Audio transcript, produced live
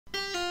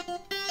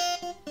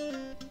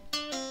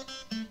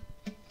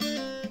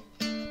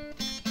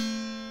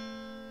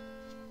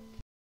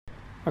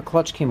Our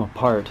clutch came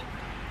apart,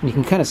 and you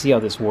can kind of see how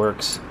this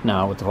works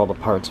now with all the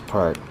parts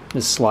apart.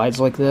 This slides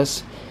like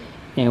this,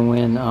 and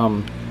when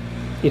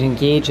it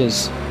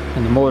engages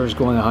and the motor is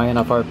going high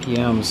enough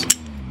RPMs,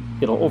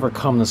 it'll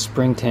overcome the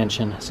spring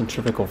tension,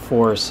 centrifugal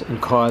force,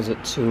 and cause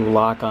it to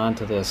lock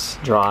onto this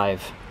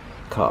drive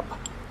cup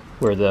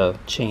where the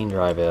chain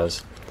drive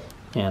is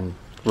and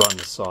run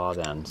the saw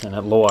then. And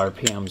at low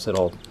RPMs,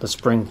 the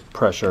spring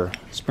pressure,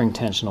 spring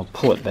tension will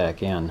pull it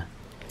back in,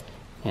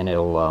 and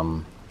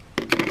it'll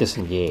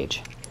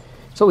disengage.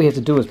 So what we have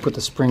to do is put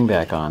the spring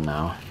back on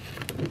now.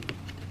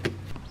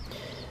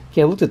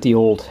 Okay, I looked at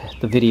the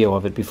video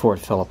of it before it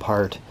fell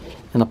apart,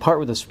 and the part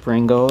where the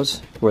spring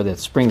goes, where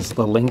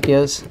the link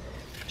is,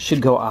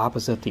 should go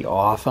opposite the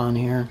off on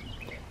here.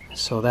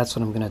 So that's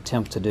what I'm going to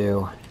attempt to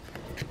do.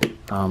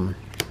 And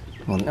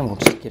we'll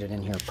just get it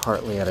in here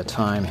partly at a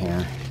time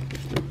here.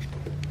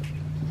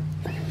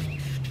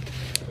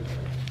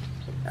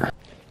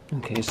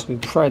 Okay, so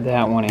we've tried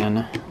that one in.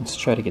 Let's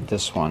try to get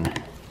this one.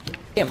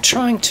 Okay, I'm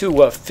trying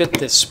to fit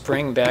this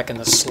spring back in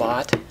the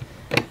slot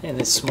in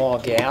this small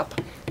gap,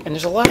 and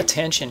there's a lot of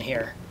tension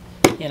here.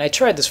 And I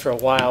tried this for a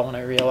while when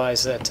I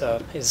realized that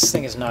this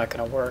thing is not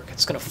going to work.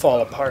 It's going to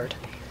fall apart.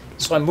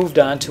 So I moved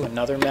on to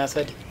another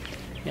method,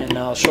 and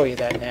I'll show you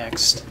that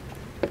next.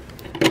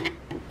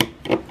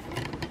 Okay,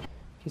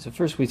 so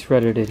first we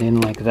threaded it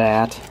in like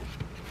that.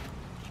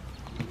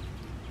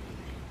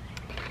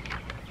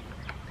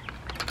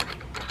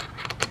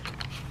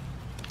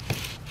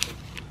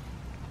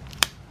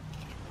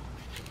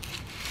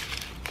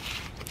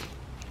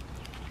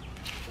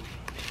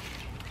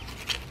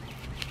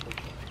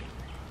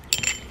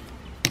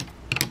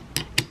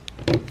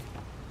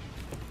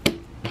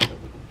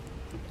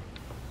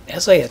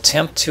 As I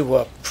attempt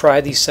to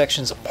pry these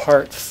sections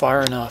apart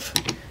far enough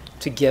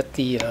to get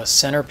the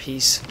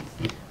centerpiece,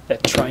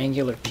 that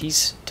triangular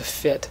piece, to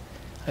fit,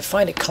 I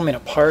find it coming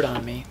apart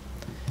on me.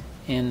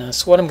 And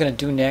so what I'm going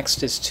to do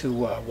next is to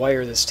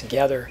wire this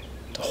together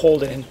to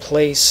hold it in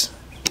place.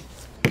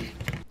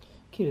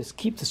 Okay, to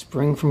keep the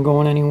spring from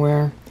going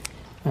anywhere,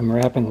 I'm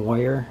wrapping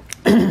wire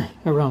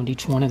around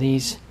each one of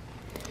these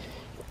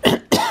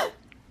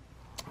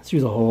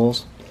through the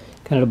holes,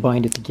 kind of to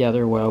bind it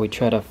together while we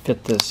try to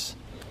fit this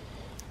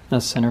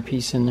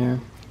centerpiece in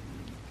there.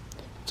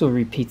 So we'll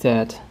repeat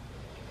that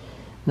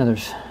another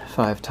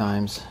 5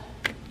 times.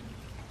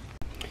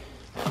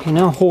 Okay,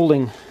 now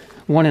holding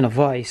one in a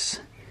vise,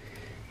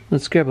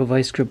 let's grab a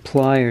vice grip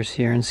pliers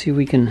here and see if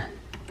we can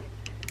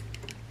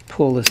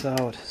pull this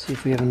out. See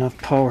if we have enough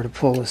power to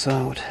pull this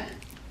out.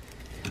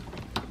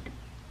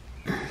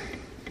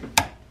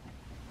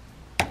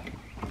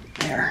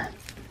 There.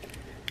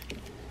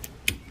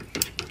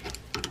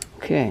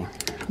 Okay,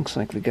 looks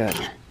like we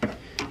got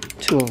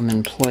 2 of them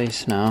in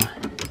place now.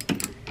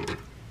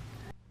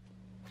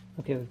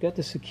 Okay, we've got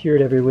this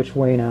secured every which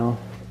way now,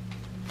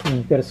 and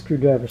we've got a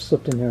screwdriver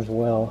slipped in there as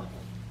well.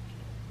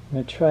 I'm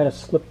going to try to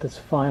slip this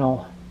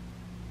final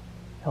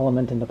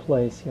element into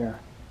place here.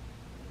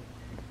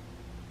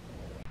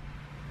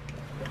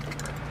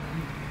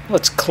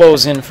 Let's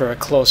close in for a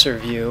closer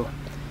view.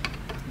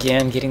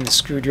 Again, getting the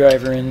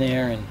screwdriver in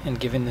there and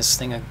giving this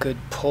thing a good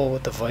pull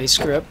with the vice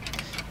grip.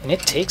 And it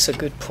takes a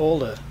good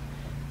pull to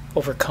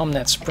overcome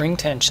that spring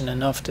tension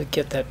enough to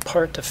get that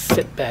part to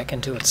fit back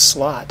into its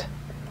slot.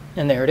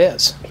 And there it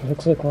is. Okay,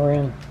 looks like we're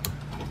in.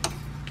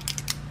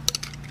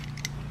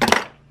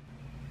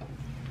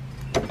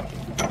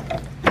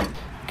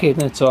 Okay,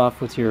 then it's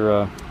off with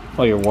your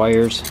all your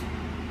wires.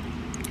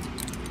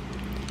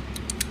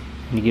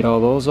 When you get all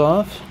those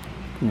off,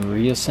 you can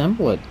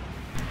reassemble it.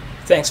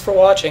 Thanks for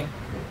watching.